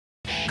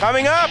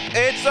Coming up,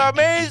 it's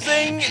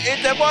amazing.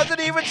 It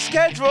wasn't even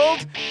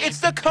scheduled. It's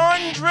the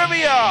Con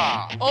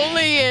Trivia.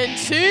 Only in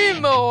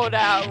T-Mode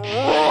at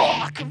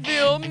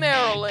Rockville,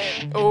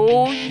 Maryland.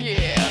 Oh,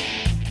 yeah.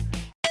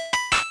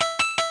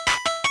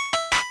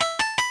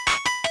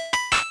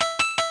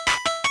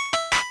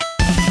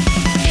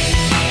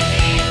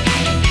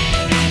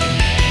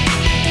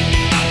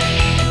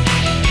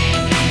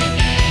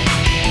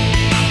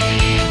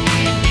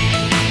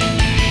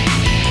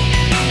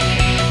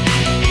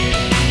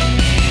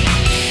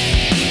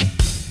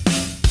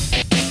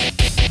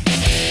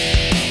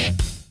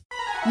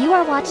 You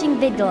are watching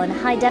VidGo in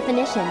high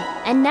definition,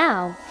 and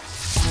now,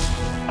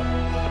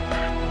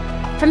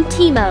 from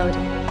T-Mode,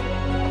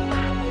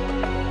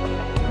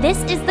 this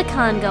is the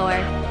Congoer.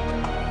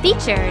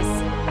 Features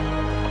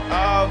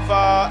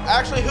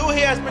Actually, who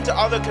here has been to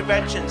other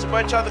conventions? A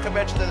bunch of other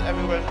conventions that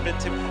everyone's been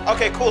to.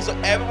 Okay, cool, so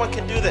everyone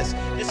can do this.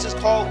 This is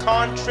called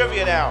Con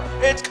Trivia now.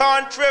 It's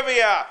Con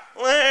Trivia.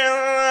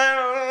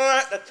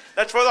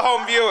 That's for the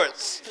home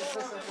viewers.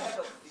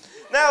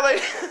 Now,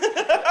 ladies.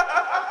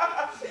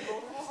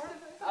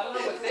 I don't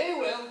know, but they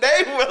will.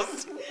 They will.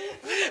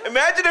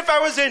 Imagine if I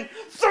was in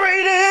 3D.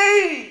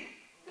 I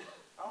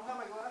don't have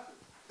my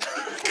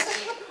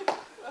glasses.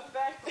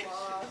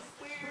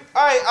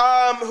 All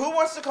right, who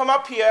wants to come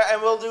up here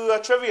and we'll do a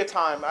trivia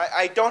time?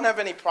 I don't have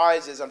any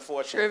prizes,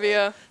 unfortunately.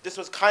 Trivia. This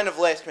was kind of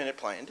last minute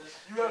planned.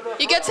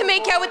 You get to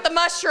make out with the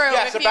mushroom.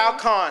 Yes, about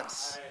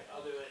cons.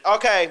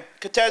 Okay,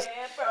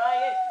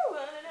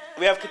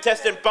 we have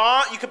contestant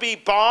bomb. You could be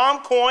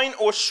bomb, coin,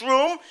 or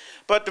shroom,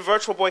 but the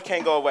virtual boy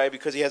can't go away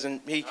because he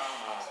hasn't.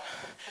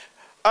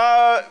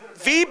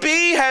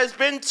 VB has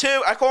been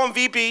to. I call him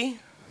VB.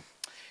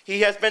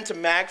 He has been to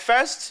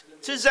MagFest,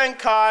 to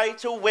Zenkai,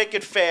 to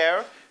Wicked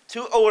Fair,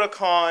 to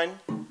Otakon,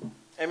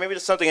 and maybe to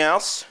something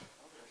else.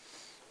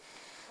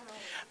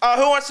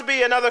 Who wants to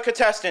be another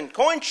contestant?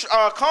 Con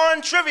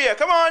Trivia.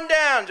 Come on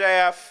down,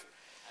 JF.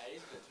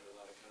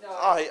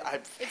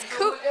 It's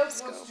cool. Whoever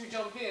else wants to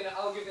jump in,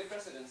 I'll give the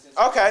precedence.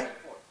 Okay.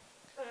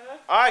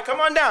 All right, come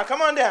on down.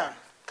 Come on down.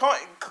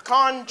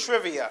 Con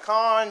Trivia.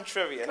 Con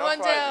Trivia. Come on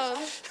down.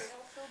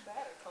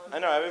 I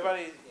know,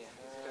 everybody.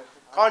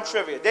 Con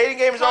Trivia. Dating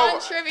game is Con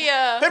over.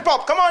 Trivia.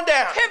 Pip-Up, come on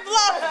down.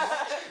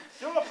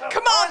 Piplup.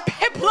 Come on,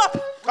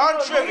 Piplup.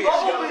 Con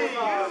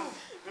Trivia.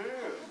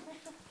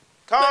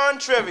 Con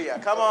Trivia,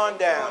 come on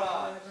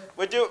down.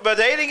 But the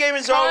dating game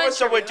is over,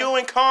 so we're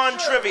doing Con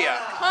Trivia.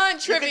 Con You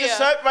Trivia. can just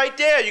sit right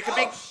there. You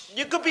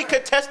could be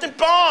contestant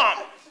bomb.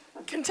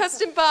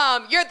 Contestant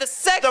bomb. You're the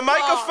sex The bomb.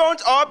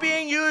 microphones are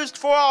being used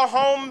for our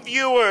home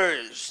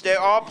viewers. They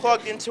are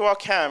plugged into our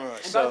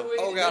cameras. And by the So way,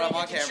 Oh God, I'm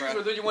on you can choose camera.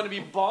 whether you want to be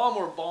bomb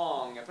or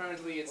bong.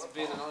 Apparently, it's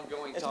been an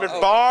ongoing it's topic.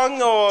 been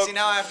bong or See,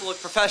 now I have to look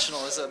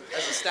professional as a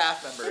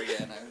staff member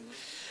again.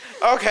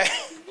 okay.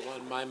 I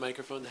want my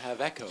microphone to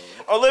have echo.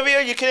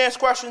 Olivia, you can ask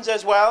questions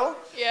as well.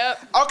 Yep.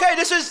 Okay,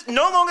 this is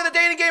no longer the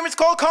dating game. It's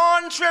called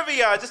Con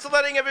Trivia. Just to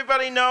letting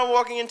everybody know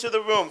walking into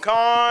the room.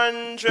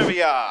 Con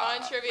Trivia.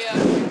 Con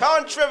Trivia.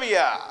 Con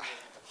Trivia.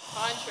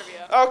 Con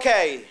Trivia.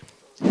 Okay.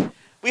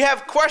 We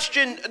have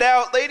question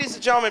now, ladies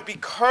and gentlemen,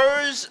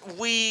 because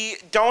we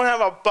don't have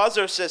a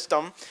buzzer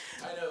system.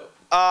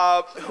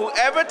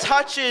 Whoever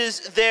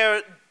touches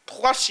their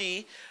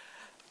plushie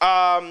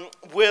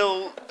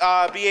will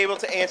be able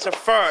to answer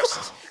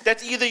first.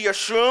 That's either your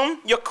shroom,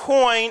 your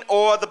coin,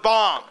 or the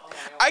bomb.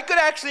 I could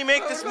actually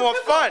make this more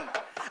fun.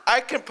 I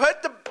can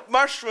put the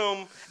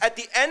mushroom at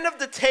the end of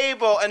the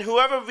table, and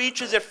whoever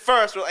reaches it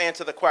first will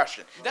answer the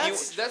question.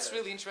 That's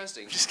really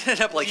interesting. Just gonna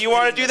end up like. You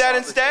want to eating do this that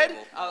off the instead?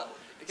 table.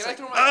 Can I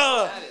throw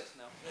my at it?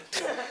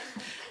 No.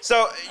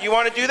 So you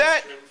want to do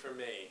that? For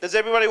me. Does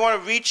everybody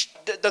want to reach?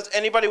 Does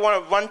anybody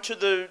want to run to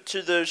the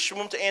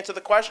shroom to answer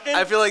the question?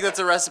 I feel like that's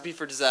a recipe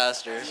for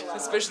disaster.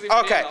 Especially if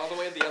Okay. you're all the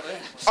way at the other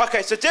end.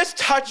 Okay, so just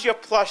touch your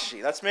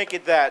plushie. Let's make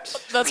it that.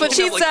 That's what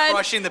she End up, like, said.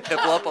 crushing the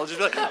Piplup. I'll just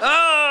be like,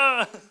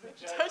 ah!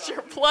 Touch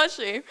your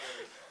plushie.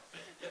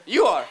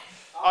 You are.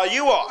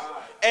 You are.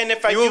 And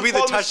if I You will do be the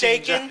call touching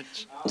mistaken,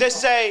 judge. just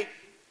say.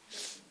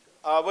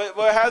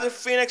 How the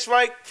Phoenix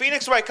Wright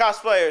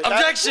cosplayers?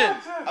 Objection!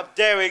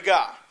 There we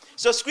go.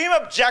 So scream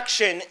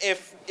objection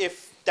if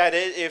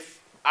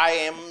I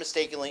am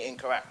mistakenly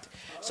incorrect.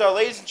 So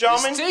ladies and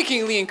gentlemen,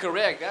 Mistakenly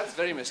incorrect. That's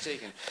very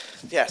mistaken.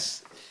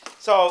 yes.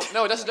 So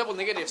No, that's a double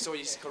negative, so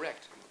he's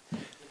correct.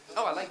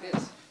 Oh, I like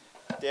this.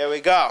 there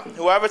we go.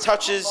 Whoever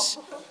touches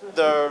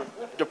their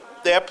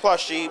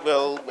plushie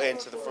will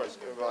answer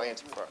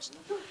first.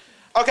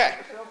 Okay.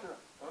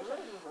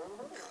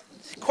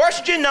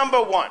 Question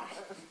number 1.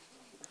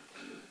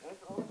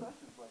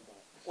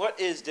 What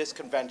is this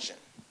convention?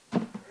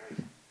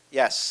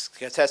 Yes,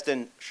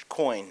 contestant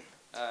coin.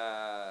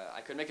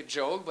 I could make a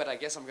joke, but I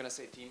guess I'm gonna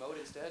say T-mode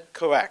instead.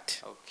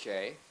 Correct.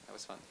 Okay, that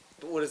was fun.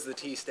 But what does the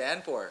T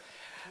stand for?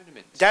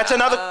 Tournament. That's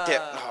another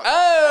tip.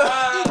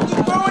 Oh! You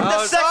ruined the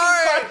Oh, second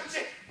sorry.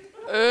 question.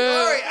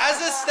 Sorry,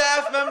 as a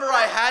staff member,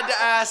 I had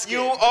to ask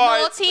You it. are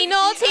Naughty,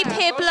 naughty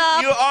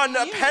Piplup. you're on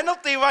a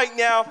penalty right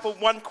now for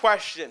one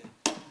question.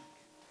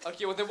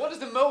 Okay, well then what does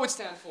the mode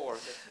stand for?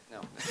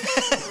 No.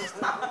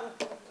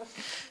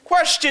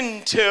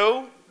 Question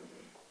 2.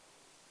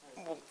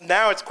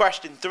 Now it's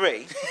question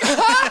 3.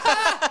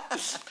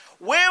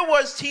 Where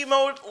was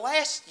T-Mode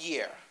last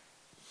year?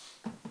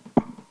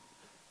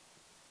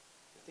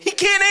 He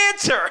can't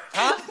answer.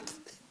 Huh?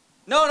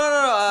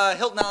 No.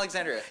 Hilton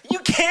Alexandria. You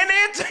can't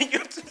answer.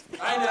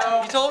 I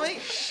know. You told me?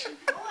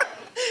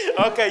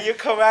 Okay, you're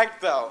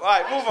correct though. All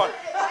right, move on.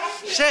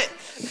 Shit.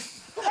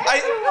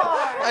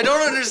 I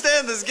don't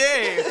understand this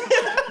game.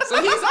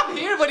 So he's up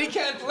here, but he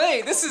can't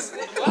play. This is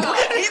wow.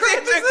 He's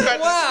answering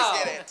questions. Wow.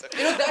 He can't answer.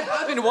 You know that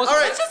happened once. All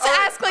right. Just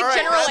ask like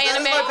general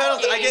anime. That's my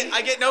penalty. game.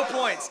 I get no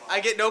points.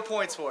 I get no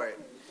points for it.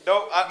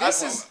 No,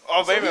 This is-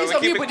 Oh, wait a minute. he's We're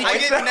up here, keeping but he I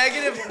points get now?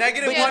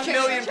 negative Yeah, 1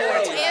 million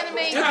points. Anime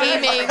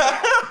gaming. You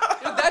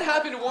know, that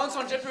happened once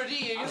on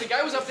Jeopardy. The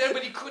guy was up there,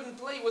 but he couldn't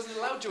play. He wasn't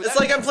allowed to. It's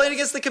like I'm playing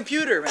against the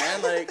computer,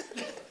 man. Like,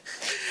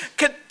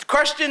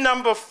 Question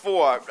number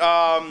 4.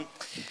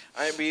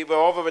 We were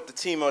over with the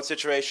T-Mode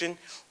situation.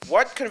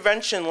 What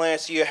convention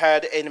last year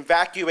had an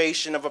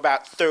evacuation of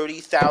about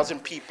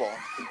 30,000 people?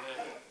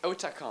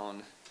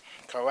 Otakon.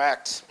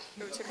 Correct.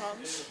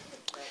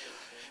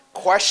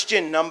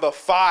 Question number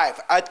 5.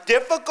 A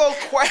difficult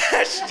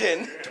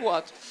question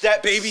What?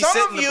 that Babysitting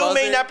some of the you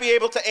may buzzer. not be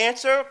able to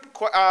answer.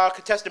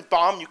 Contestant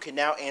Bomb, you can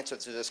now answer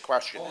to this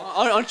question.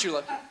 Aren't you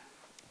lucky?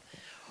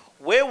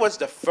 Where was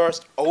the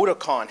first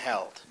Otakon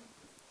held?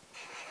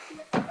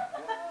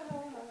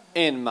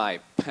 In my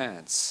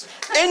pants.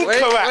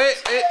 Incorrect.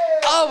 wait.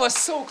 Oh, I was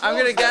so close. I'm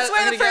gonna guess. That's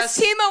where I'm the gonna first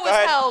guess. Timo was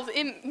ahead. held,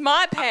 in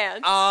my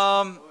pants.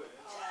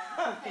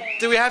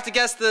 Do we have to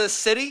guess the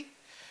city?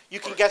 You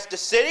can guess the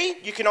city.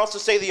 You can also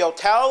say the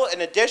hotel.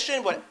 In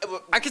addition,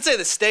 I could say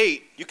the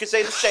state. you can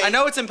say the state. I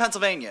know it's in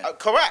Pennsylvania.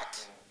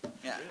 correct.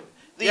 Yeah.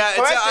 The Yeah.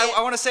 correct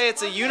I want to say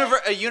it's a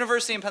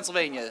university in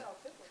Pennsylvania.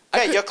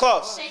 Okay, you're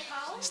close.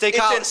 State It's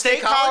College. in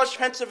State College,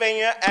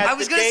 Pennsylvania. At I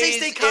was the gonna say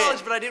Days State College,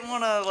 Inn. but I didn't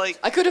want to like.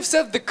 I could have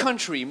said the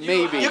country,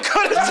 maybe. You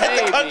could have said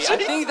the Maybe. country. I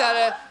think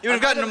that You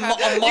would have gotten a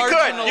You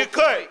marginal. could. You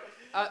could.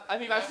 I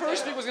mean, my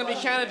first pick was gonna be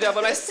Canada,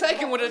 but my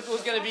second one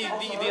was gonna be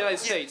the United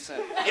States.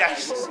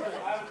 Yes.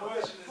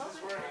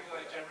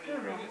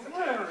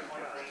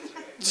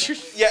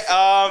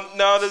 Yeah.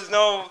 No. There's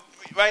no.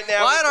 Right now.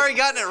 Well, I had already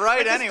gotten it right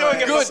we're just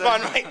anyway. doing it for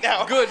fun right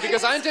now. Good,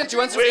 because I intend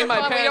to answer Wait, in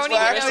my we pants. don't for We're the even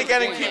rest actually of the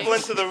getting game. people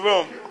into the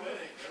room.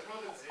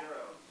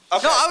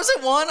 Okay. No, I was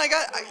at 1. I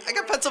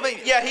got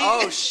Pennsylvania. Yeah, he-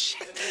 Oh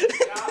shit.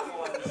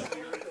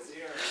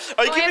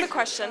 Are you I have giving? a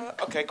question.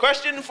 Okay.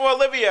 Question for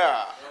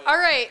Olivia. All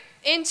right.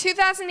 In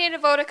 2008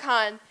 at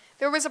Otakon,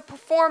 there was a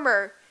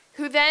performer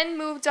who then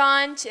moved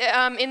on to,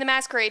 in the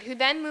Masquerade, who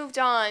then moved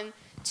on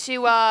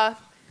to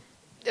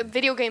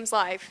Video Games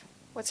Live.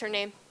 What's her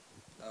name?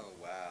 Oh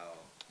wow.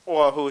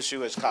 Or who she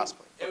was cosplaying.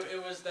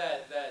 It was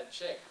that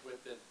chick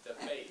with the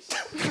face.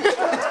 She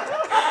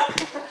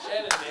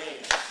had a name.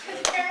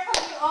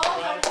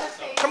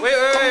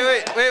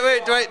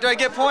 Wait. Do I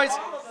get points?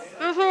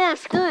 We're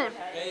screwed.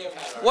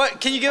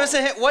 What? Can you give us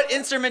a hint? What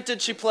instrument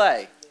did she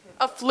play?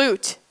 A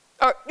flute.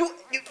 Or,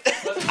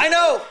 I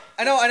know.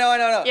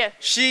 Yeah.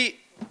 She.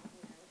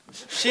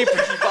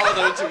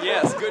 Followed into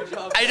yes, good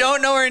job. I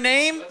don't know her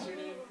name,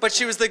 but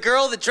she was the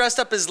girl that dressed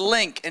up as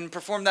Link and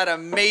performed that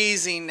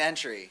amazing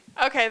entry.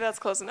 okay, that's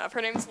close enough.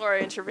 Her name's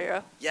Laura Interview.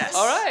 Yes.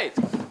 All right.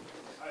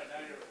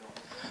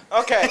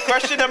 Okay.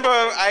 Question number.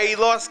 I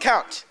lost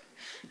count.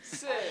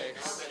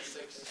 6.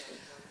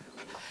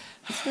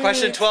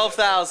 Question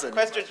 12,000.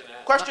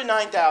 Question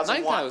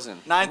 9,001.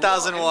 9,000.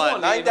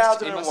 9,001.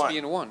 9,001. It must be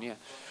in 1, yeah.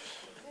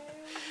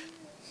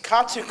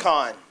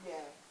 Katsucon.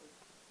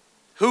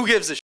 Who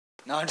gives a shit?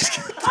 No, I'm just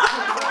kidding.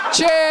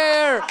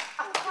 Chair!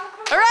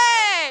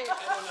 Hooray!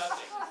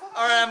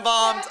 All right, I'm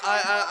bombed.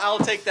 I'll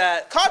take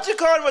that.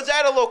 Katsucon was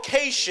at a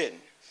location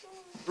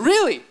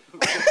Really?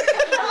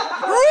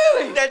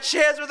 Really? that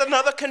shares with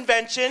another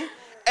convention,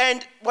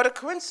 and what a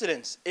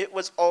coincidence! It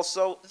was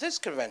also this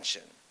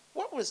convention.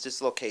 What was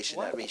this location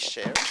that we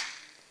shared?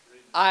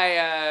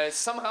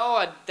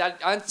 Somehow that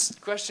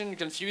question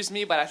confused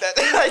me, but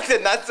I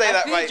did not say I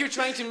that think right. you're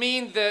trying to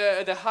mean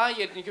the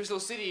Hyatt in Crystal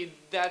City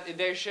that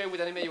they share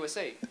with Anime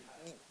USA.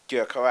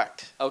 You're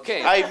correct.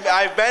 Okay.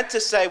 I meant to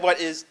say what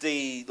is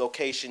the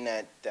location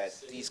that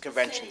these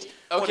conventions.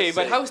 Okay,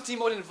 but how is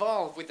T-Mode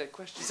involved with that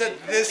question? You said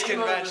this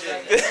convention.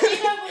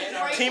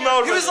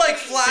 T-Mode He was like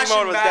flashing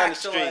T-Mode was back down the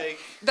to street. like.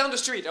 Down the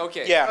street,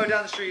 okay. Yeah. Oh,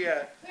 down the street,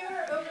 yeah. We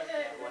were over the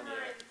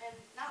river and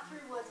not through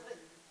woods, but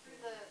through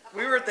the.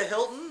 We were at the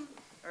Hilton.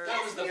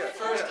 That was the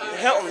first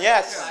Hilton,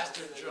 yes.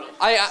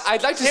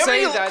 I'd like to How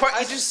say many that que-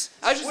 I just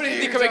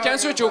need the correct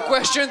answer to a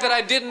question that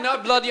I did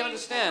not bloody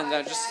understand.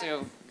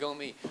 Go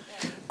me.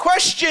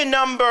 Question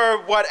number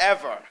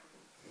whatever.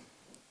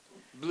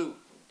 Blue.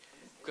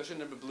 Question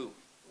number blue.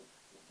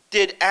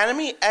 Did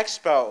Anime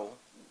Expo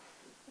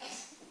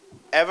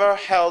ever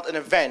held an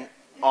event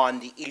on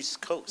the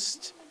East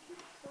Coast?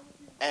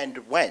 And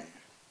when?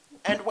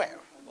 And where?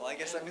 Well, I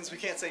guess that means we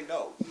can't say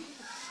no.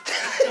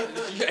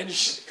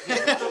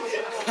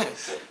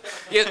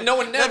 Yeah, no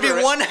one never. That'd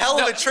be one hell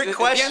of a trick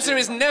question. The answer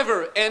is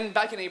never, and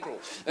back in April.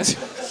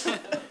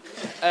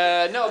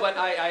 No, but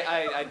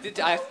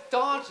I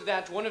thought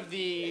that one of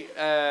the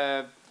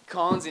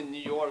cons in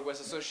New York was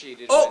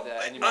associated with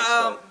Anime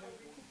Expo.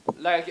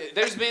 Like,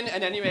 there's been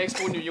an Anime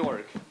Expo in New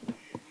York.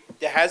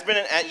 There has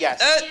been yes.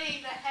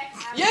 Getting the heck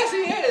out of Yes, he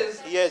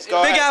is. He is.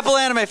 Go Big ahead. Apple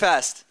Anime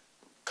Fest.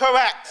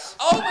 Correct.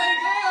 Oh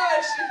my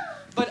gosh!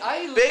 But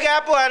I Big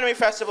Apple Anime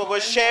Festival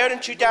was shared in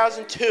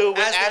 2002 with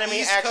As the Anime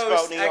East Expo,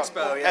 Coast New York.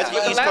 Expo, yeah. As the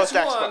But the East Coast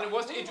last Expo. one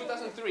was in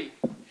 2003.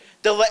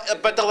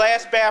 But the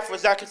last BAF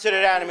was not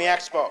considered Anime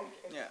Expo.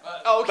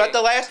 Oh, okay. But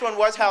the last one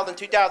was held in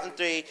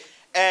 2003.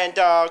 And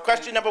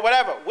question number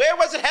whatever. Where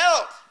was it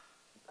held?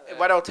 At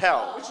what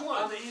hotel? Which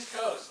one? On the East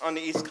Coast. On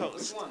the East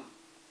Coast. Which one?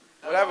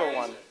 Whatever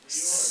one.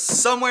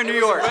 Somewhere in New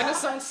York.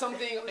 Renaissance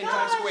something in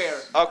Times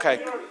Square.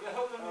 Okay.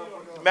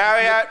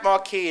 Marriott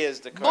Marquis is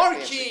the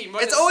correct answer.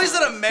 Marquee. It's always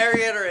at a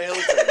Marriott or a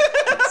Hilton.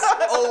 It's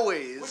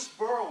always.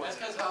 That's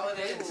because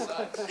Holiday Inn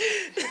sucks.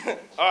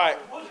 All right.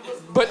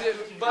 But do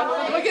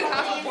I get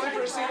half a point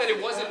for saying that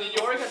it was in New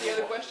York at the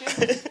other question?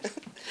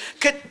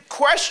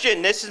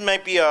 Question. This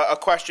might be a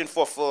question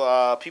for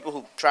people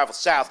who travel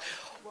south.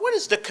 What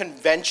is the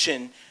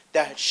convention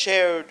that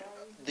shared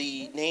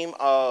the name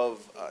of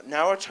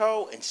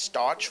Naruto and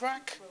Star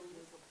Trek?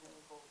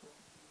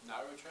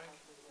 Naruto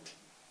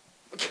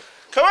Trek?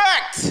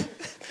 Correct.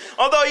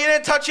 Although you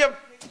didn't touch your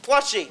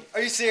plushie.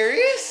 Are you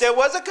serious? There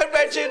was a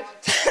convention.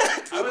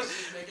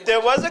 There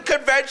was a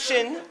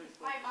convention.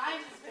 My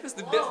mind has been That's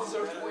the best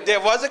deserved point. There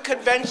was a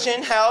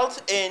convention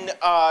held in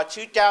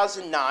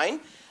 2009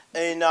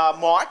 in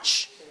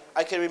March.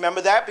 I can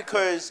remember that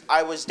because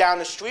I was down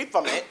the street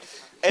from it,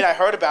 and I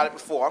heard about it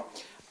before.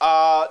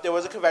 There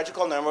was a convention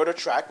called Naruto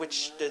Trek,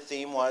 which the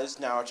theme was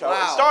Naruto and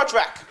Wow. Star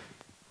Trek.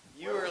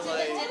 You were Did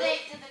like,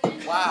 the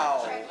ninja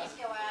Wow. Trekkies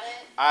go at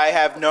it? I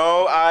have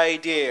no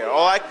idea.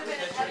 All I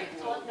Have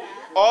you done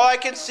that? All I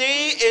can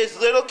see is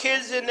little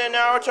kids in their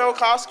Naruto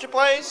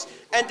cosplays,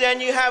 and then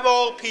you have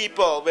old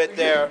people with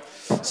their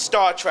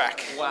Star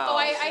Trek. Oh,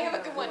 I have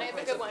a good one.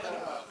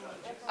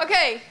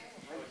 Okay.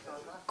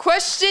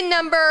 Question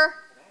number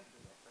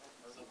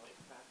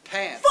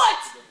pants.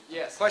 foot.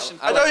 Yes. Question.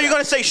 I thought you were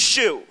going to say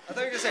shoe. I thought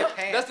you were gonna say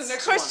pants. That's the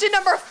next Question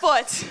number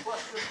foot.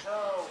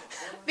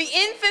 The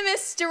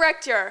infamous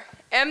director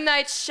M.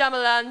 Night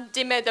Shyamalan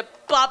Dime de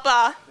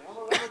Baba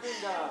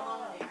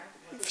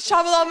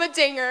Shabalama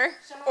Dinger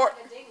or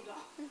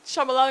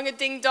Shabalanga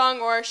Ding Dong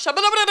or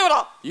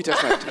Shabalama You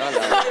touched my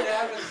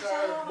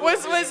tongue.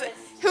 was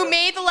who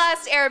made The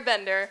Last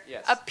Airbender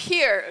Yes.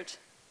 appeared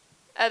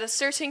at a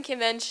certain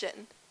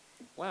convention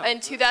Wow. in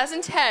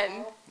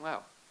 2010,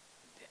 Wow.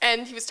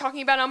 and he was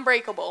talking about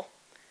Unbreakable.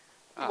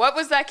 What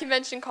was that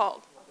convention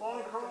called?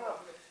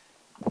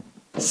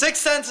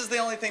 Sixth Sense is the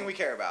only thing we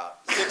care about.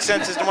 Sixth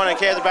Sense is the one I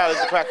cares about is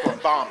the correct one.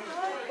 Bomb.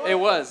 It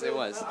was.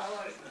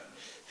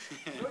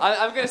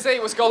 I'm gonna say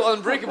it was called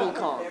Unbreakable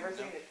Con.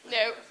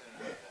 No.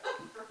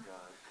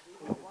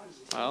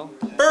 Well.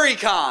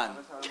 Furrycon.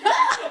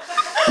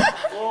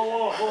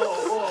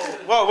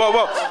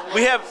 Whoa.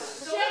 We have...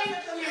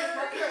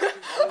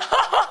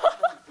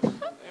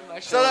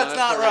 So that's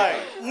not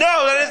right.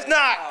 No, that is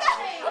not.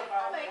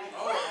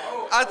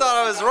 I thought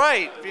I was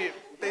right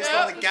based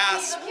on the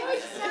gasp. Can we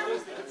just have the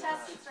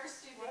contestants are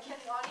stupid? Can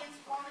the audience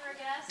form their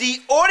guess?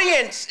 The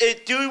audience,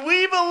 do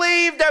we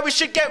believe that we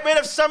should get rid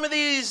of some of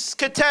these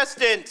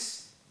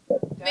contestants?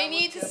 They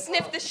need to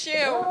sniff the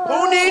shoe.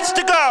 Who needs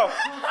to go?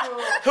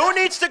 Who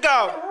needs to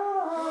go?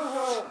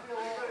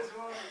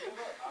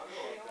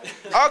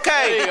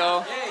 Okay. There you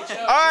go.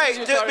 All right,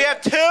 do we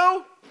have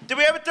two? Do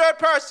we have a third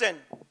person?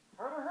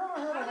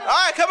 All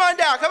right, come on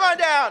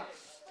down.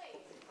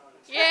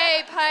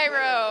 Yay,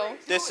 Pyro.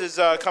 This is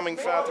coming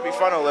out to be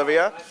fun,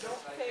 Olivia.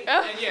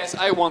 Oh. And yes,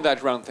 I won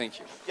that round. Thank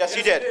you. Yes,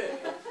 you did.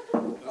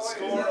 I'll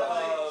go up.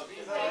 I'll be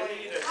fun.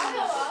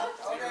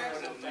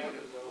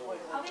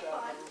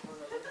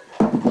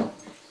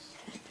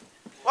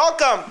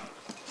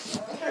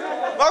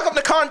 Welcome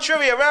to Con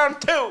Trivia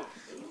round 2.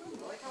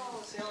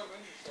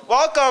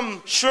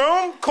 Welcome,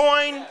 Shroom,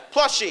 Coin,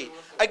 Plushie.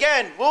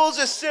 Again, rules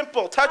is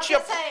simple. Touch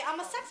your... I'm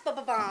a sex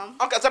bomb.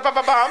 Okay,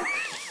 bomb.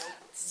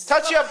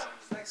 Touch your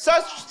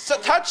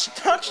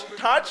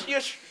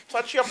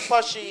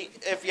plushie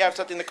if you have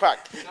something to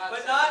crack.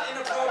 But not in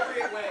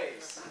appropriate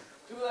ways.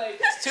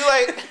 It's too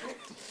late.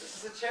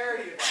 This is a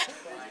charity event.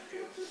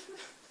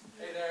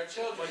 Hey, there are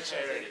children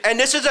charity. And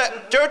this is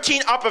a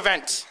 13 up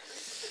event.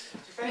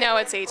 No,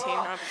 it's 18.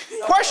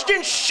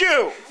 Question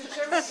shoe.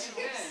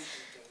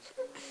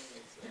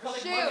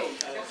 Shoe.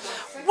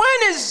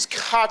 When is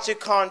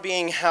Katsucon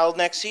being held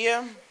next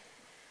year?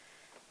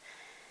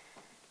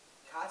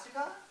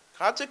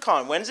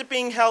 Katsucon. When is it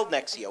being held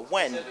next year?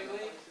 When?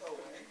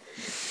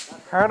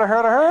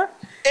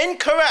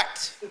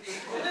 Incorrect.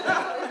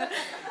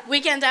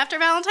 Weekend after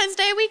Valentine's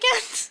Day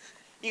weekend?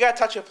 You gotta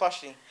touch your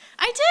plushie.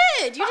 I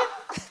did. You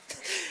did.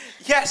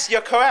 Yes, you're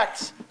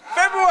correct.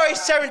 February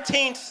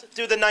 17th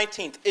through the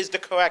 19th is the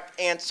correct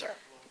answer.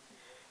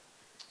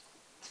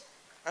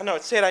 I know,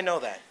 say it, I know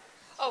that.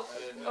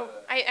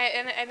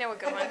 I know a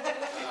good one.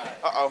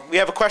 Uh-oh, we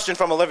have a question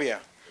from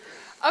Olivia.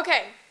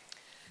 Okay,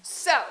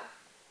 so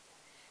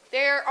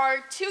There are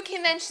 2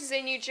 conventions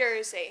in New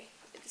Jersey.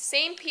 The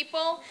same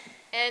people,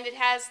 and it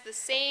has the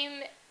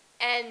same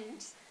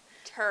end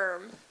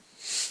term.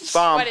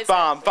 Bomb, What is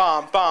bomb,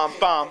 bomb, bomb,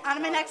 bomb.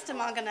 Anime Next to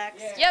Manga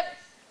Next. Yep.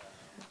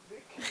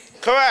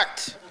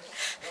 Correct.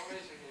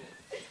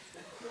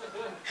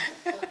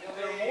 There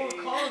are more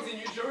cons in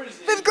New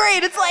Jersey. 5th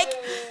grade, it's like,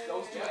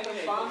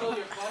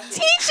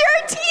 teacher!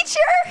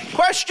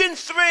 Question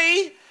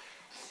 3.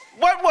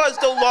 What was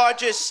the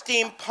largest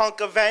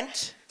steampunk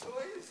event?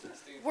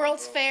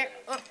 World's Fair.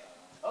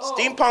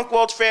 Steampunk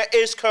World's Fair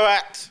is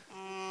correct.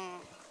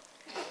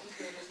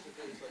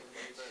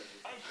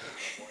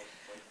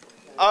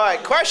 All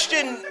right,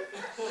 question.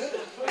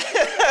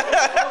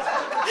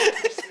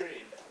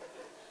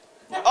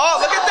 Oh,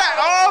 look at that.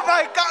 Oh,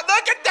 my God.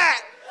 Look at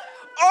that.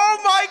 Oh,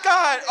 my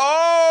God.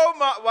 Oh,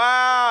 my.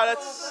 Wow.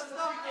 That's.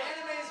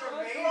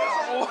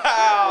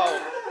 Wow.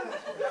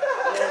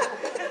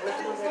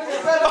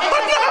 Oh,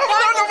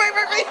 no, wait.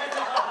 We're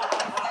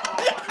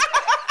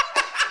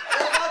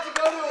about to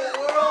go to a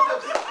world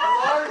of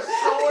large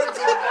swords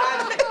and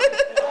magic.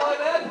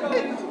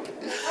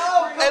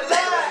 Oh, come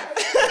back.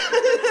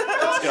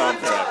 It's gone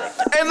forever.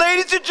 And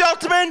ladies and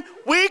gentlemen,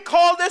 we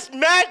call this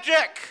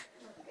magic.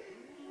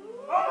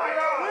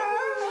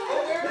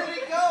 Where did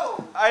it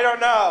go? I don't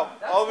know.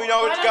 All we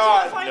know it's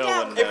gone.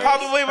 No one It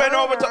probably went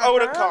over to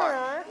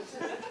Otakon.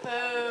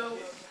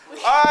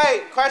 All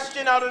right,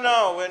 question, I don't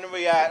know. When are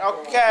we at?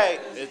 Okay.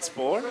 It's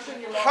 4? All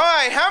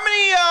right, how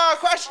many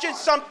questions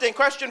something?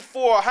 Question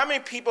 4. How many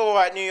people were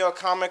at New York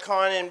Comic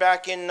Con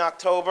back in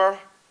October?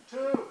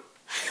 2.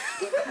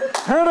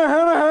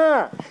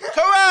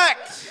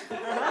 Correct!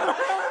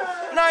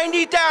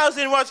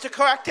 90,000 was the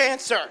correct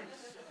answer.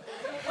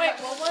 Wait,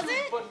 what was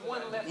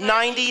it?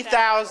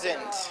 90,000.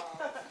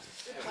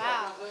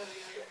 Wow.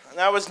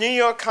 That was New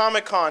York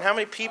Comic Con. How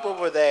many people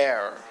were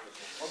there?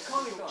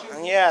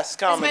 Yes, As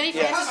comic. many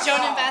fans Yes. as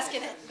Jonan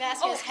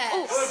Vasquez has.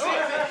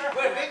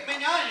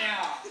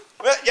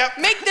 Well, yep.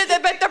 Make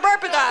the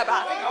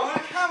burpadaba.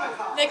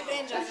 Vic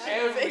Vanjus.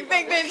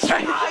 Big Ben.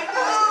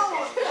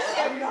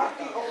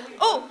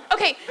 Oh,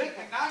 okay.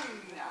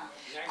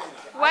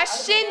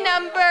 Question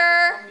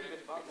number.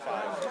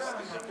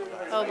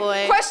 Oh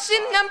boy.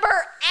 Question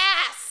number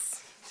ass.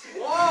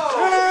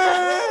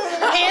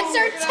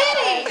 Answer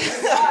titty.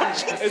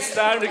 It's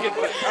time to get.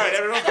 All right,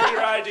 everyone, put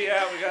your ID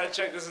out. We gotta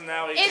check this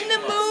now. In the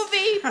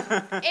movie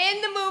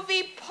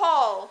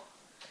Paul.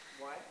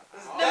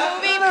 The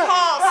movie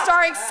Paul,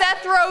 starring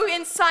Seth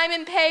Rogen,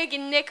 Simon Pegg,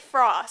 and Nick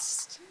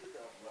Frost.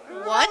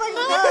 What?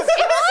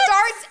 It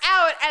starts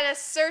out at a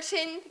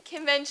certain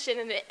convention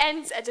and it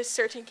ends at a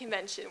certain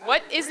convention.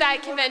 What is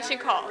that convention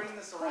called?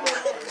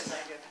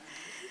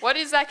 What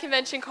is that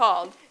convention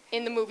called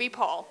in the movie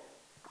Paul?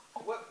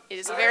 It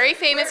is a very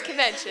famous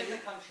convention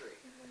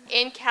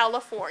in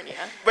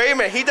California. Wait a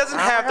minute. He doesn't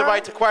have the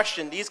right to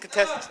question. These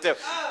contestants do.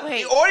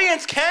 Wait. The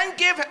audience can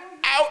give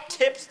out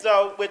tips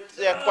though with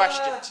their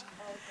questions,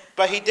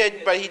 but he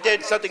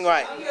did something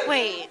right.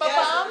 Wait.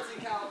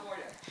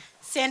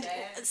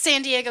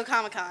 San Diego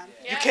Comic Con.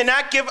 You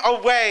cannot give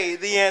away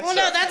the answer. Well,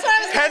 no, that's what I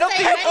was going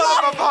Penalty to say.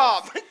 for the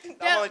bomb.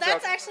 No,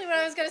 that's actually what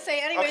I was going to say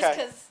anyways, Okay.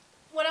 because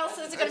what else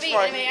is it going That's to be?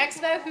 fine. Anime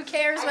Expo? Who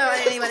cares about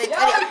anybody? Could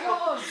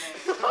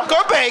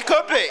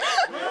be.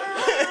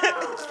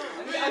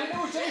 I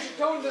know change the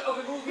tone of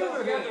the movie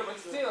altogether, but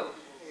still.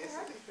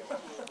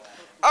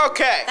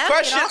 Okay, That'd be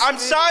question. an awesome I'm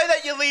movie. sorry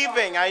that you're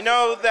leaving. I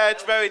know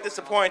that's very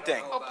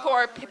disappointing. Oh,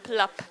 poor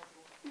Piplup.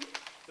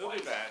 He'll be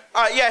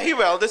back. Yeah, he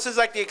will. This is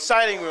like the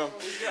exciting room.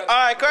 All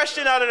right,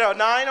 question. I don't know.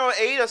 9 or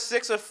 8 or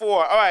 6 or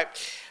 4. All right.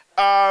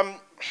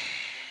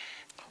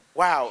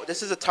 Wow,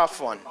 this is a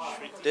tough one.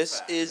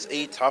 This is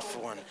a tough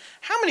one.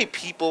 How many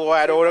people were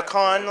at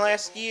Otakon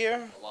last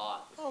year? A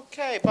lot.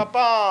 Okay,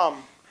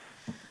 ba-bam.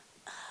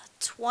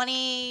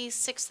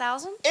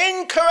 26,000?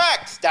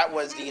 Incorrect. That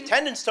was the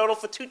attendance total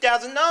for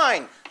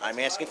 2009. I'm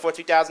asking for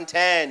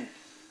 2010.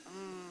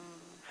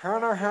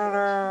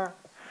 No.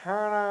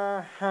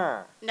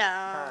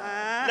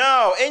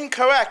 No,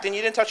 incorrect, and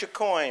you didn't touch a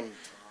coin.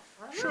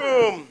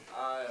 Shroom.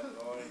 I am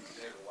going to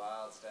take a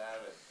wild stab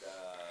at,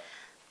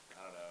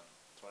 I don't know,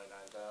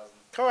 29,000.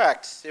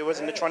 Correct. It was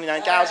in the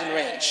 29,000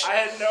 range. I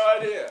had no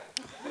idea.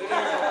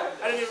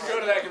 I didn't even go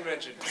to that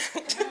convention.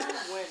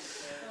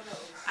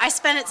 I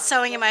spent it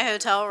sewing in my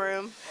hotel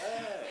room.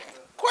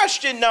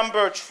 Question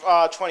number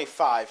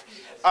 25.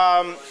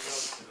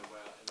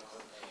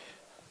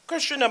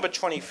 Question number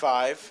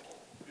 25.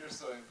 You're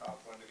sewing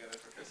popcorn together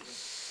for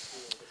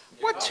Christmas.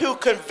 What 2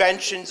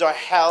 conventions are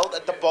held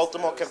at the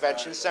Baltimore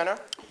Convention Center?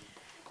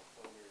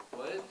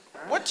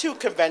 What 2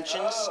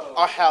 conventions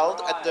are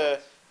held at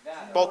the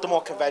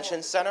Baltimore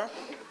Convention Center?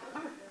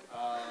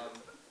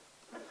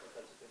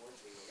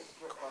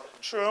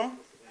 Shroom?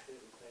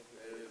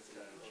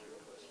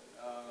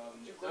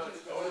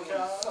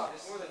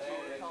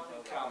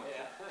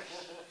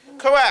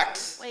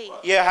 Correct. Wait.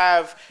 You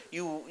have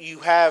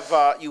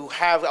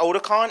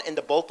Otakon and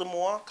the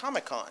Baltimore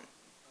Comic Con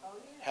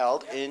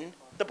held in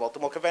the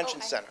Baltimore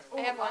Convention Center.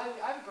 I have one.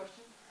 I have a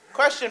question.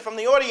 Question from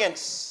the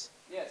audience.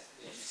 Yes.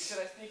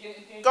 Should I speak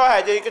in Go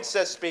ahead. You can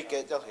speak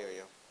it. They'll hear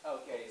you.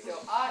 Okay, so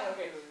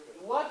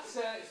what?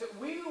 So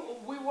we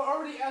were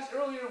already asked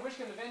earlier which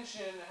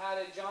convention had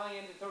a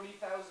giant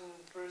 30,000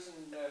 person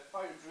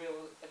fire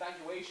drill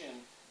evacuation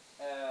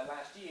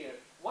last year.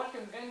 What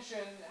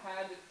convention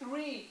had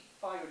 3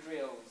 fire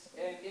drills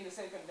in the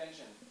same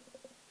convention,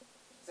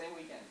 same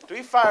weekend?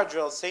 3 fire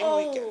drills, same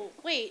weekend. Oh,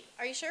 wait.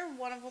 Are you sure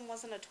one of them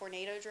wasn't a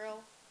tornado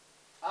drill?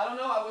 I don't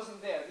know. I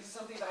wasn't there. This is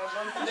something that I've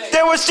learned today.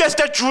 There was just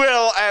a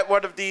drill at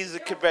one of these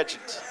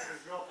conventions.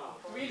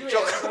 3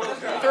 drills.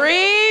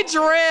 3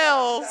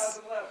 drills.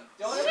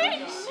 Don't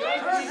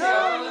ever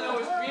all I know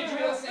is 3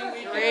 drills same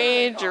weekend.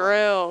 3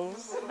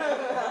 drills.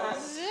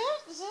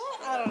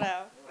 I don't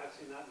know.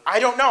 I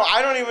don't know.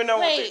 I don't even know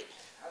Wait,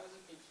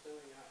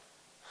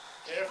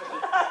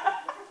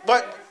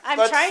 But I'm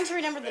let's- trying to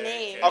remember the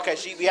name. Okay,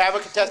 we have a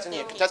contestant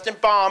here. Contestant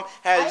Bomb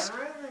has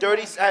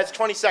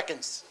 20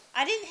 seconds.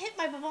 I didn't hit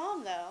my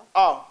bomb though.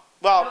 Oh,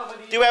 well,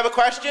 do you have a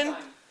question?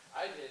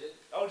 I did it.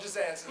 Oh, just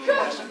answer the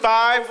question.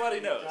 5, Nobody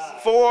knows.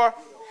 4,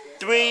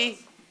 3,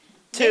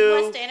 2,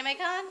 Midwest Anime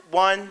Con?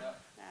 1.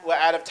 We're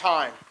out of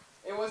time.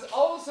 It was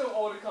also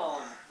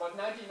Otakon, but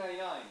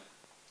 1999.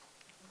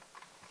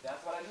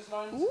 That's what I just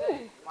learned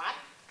today. What?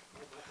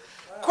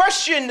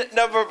 Question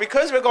number,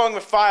 because we're going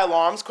with fire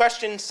alarms,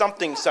 question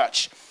something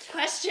such.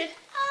 Question?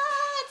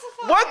 It's a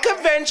fire. What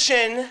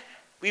convention,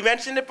 we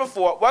mentioned it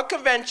before, what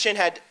convention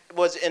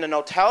was in an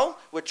hotel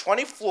with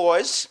 20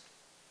 floors,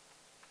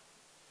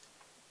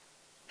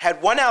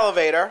 had 1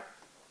 elevator,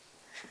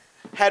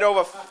 had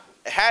over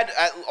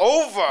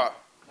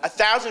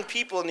 1,000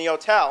 people in the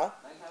hotel,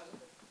 9,000?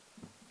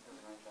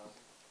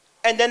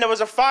 and then there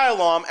was a fire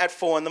alarm at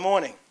 4 in the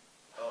morning?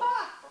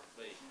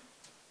 Wait.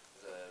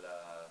 Is it,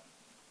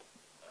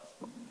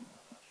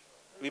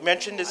 We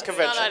mentioned this I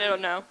convention.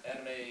 don't know.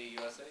 Anime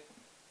USA?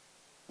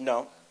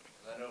 No.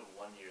 Because I know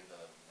one year the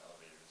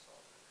elevators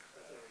all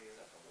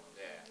except for one.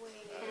 Yeah.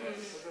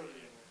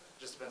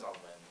 Just depends on when.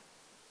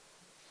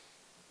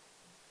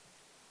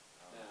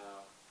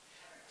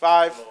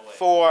 5,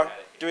 4,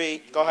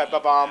 3, go ahead,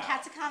 Babam.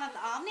 Katakana the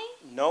Omni?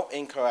 No,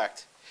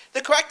 incorrect.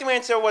 The correct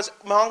answer was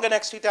Manga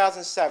Next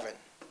 2007.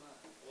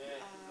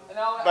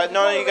 But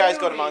none of you guys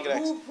go to Manga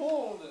Next. Who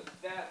pulled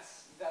that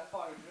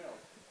fire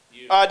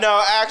drill?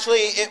 No, actually,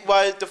 it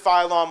was the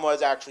fire alarm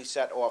was actually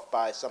set off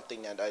by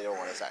something that I don't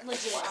want to say.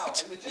 Legit. Wow, a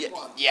legit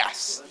one.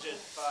 Yes. Legit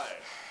fire.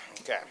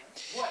 Okay.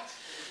 What?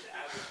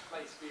 Average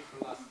plate speed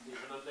velocity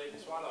when I'm dating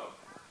swallow.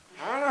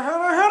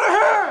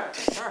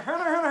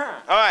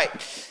 All right.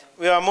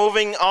 We are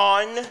moving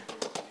on.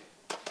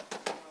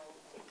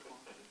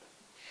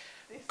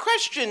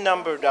 Question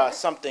number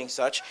something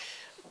such.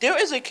 There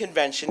is a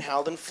convention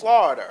held in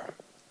Florida.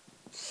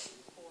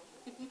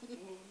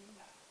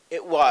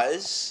 It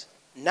was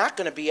not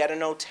going to be at an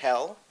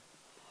hotel.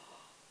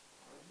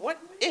 What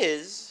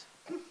is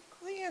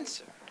the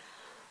answer?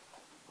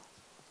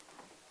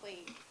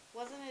 Wait,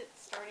 wasn't it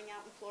starting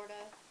out in Florida?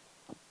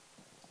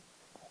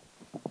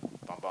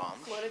 Bomb.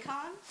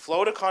 Floaticon?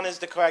 Floaticon is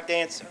the correct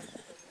answer.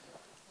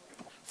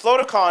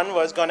 Floaticon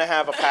was going to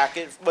have a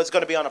package, was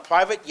going to be on a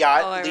private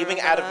yacht leaving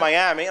out of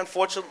Miami.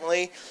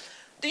 Unfortunately,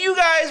 do you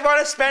guys want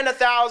to spend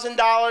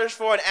 $1,000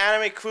 for an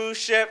anime cruise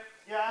ship?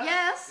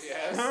 Yes.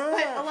 Yes.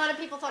 But a lot of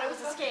people thought it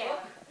was a scam.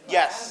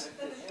 Yes.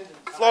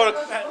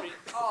 Floaticon.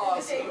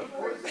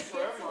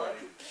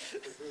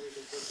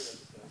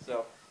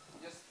 So.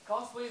 Just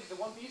cosplay the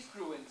One Piece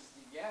crew and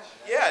yeah.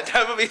 Yeah,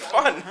 that would be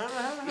fun.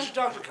 We should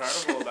talk to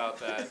Carnival about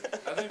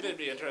that. I think they'd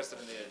be interested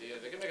in the idea.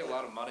 They could make a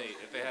lot of money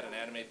if they had an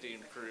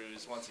anime-themed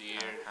cruise once a year.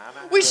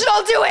 We should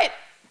all do it.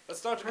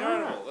 Let's talk to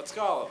Carnival. Let's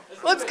call them.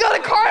 Let's go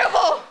to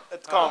Carnival.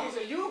 Let's call Okay,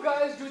 so you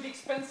guys do the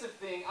expensive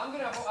thing. I'm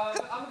gonna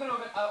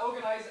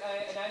organize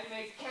an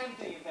anime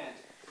camping event.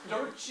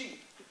 Dirt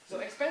cheap. So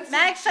expensive.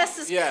 Magfest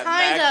has Yeah,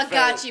 kinda Magfest,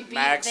 got you beat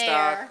Magstock.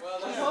 there.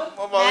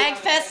 Well,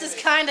 Magfest has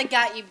kinda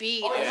got you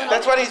beat. Yeah.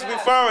 that's what he's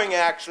referring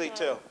actually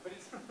to.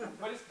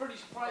 But it's pretty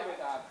private,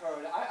 I've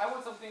heard. I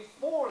want something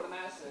for the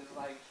masses,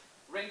 like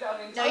rent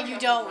out an No, entire you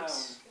campground.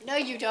 don't. No,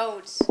 you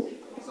don't. So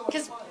much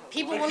Because fun.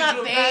 people But will could not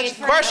you bathe imagine-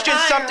 for an Question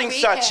entire something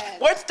weekend. such.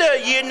 What's the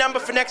year number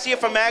for next year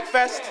for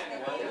Magfest?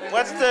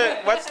 What's the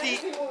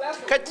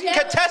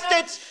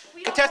contestants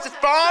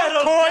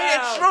Bomb, Coin,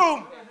 and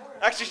Shroom.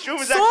 Actually, Shroom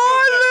is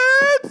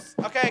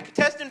actually okay,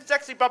 contestant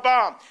Sexy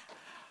Babam.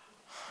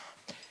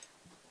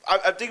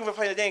 I'm thinking of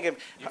playing the damn game.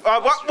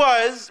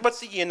 What's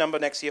the year number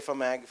next year for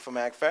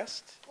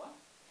Magfest?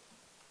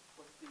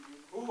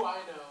 Ooh, I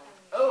know.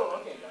 Oh,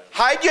 okay. Gotcha.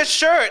 Hide your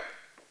shirt.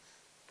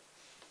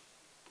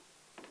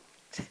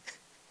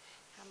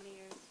 How many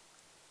years?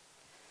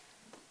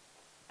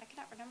 I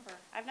cannot remember.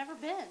 I've never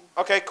been.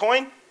 Okay,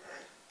 Coin.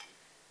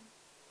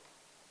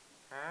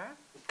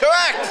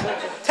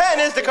 Correct. 10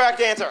 is the correct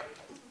answer.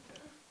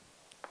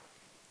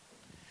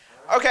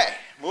 Okay,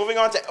 moving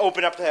on to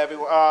open up to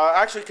everyone.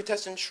 Actually,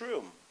 contestant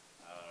Shroom.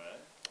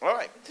 All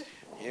right,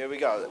 here we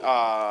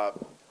go.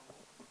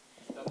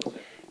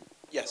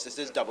 Yes, this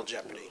is Double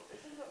Jeopardy.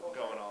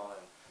 Going all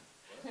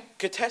in.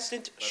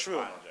 Contestant That's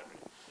Shroom. Final Jeopardy.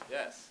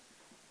 Yes.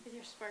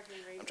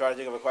 I'm trying to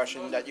think of a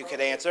question that you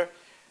could answer.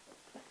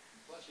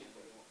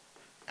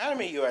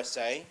 Anime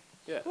USA.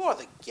 Yeah. Who are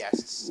the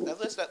guests?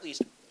 At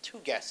least 2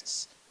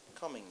 guests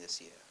coming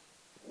this year.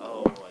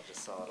 Oh, I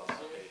just saw it on the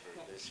paper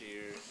this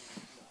year.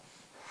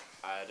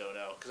 I don't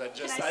know, because I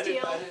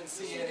didn't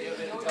see any of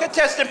it.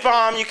 Contestant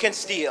bomb, you can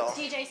steal.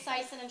 DJ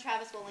Sison and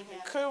Travis Willingham.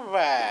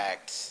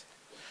 Correct.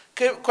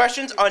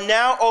 Questions are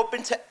now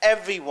open to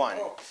everyone.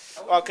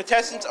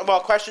 Questions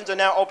are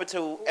now open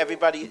to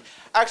everybody.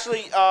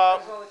 Actually, I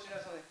just want to let you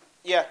know something.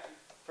 yeah.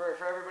 For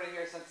everybody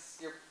here, since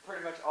you're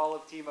pretty much all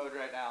of T-mode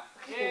right now.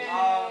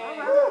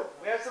 Yeah.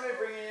 We have somebody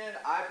bringing in an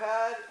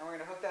iPad, and we're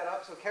gonna hook that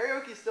up. So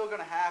karaoke is still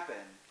gonna happen.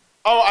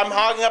 Oh, I'm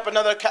hogging up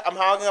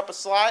a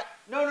slot.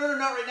 No,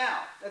 not right now.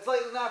 It's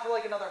like not for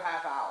like another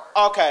half hour.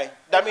 Okay,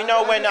 let me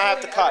know when I have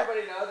to cut.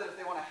 Everybody know that if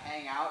they want to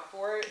hang out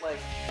for it, like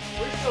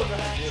we're still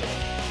gonna do it.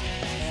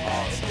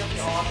 It's gonna be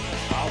awesome.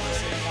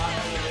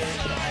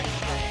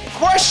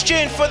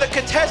 Question for the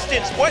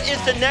contestants: what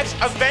is the next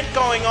event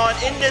going on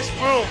in this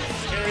room?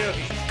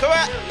 Karaoke.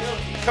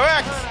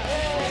 Correct.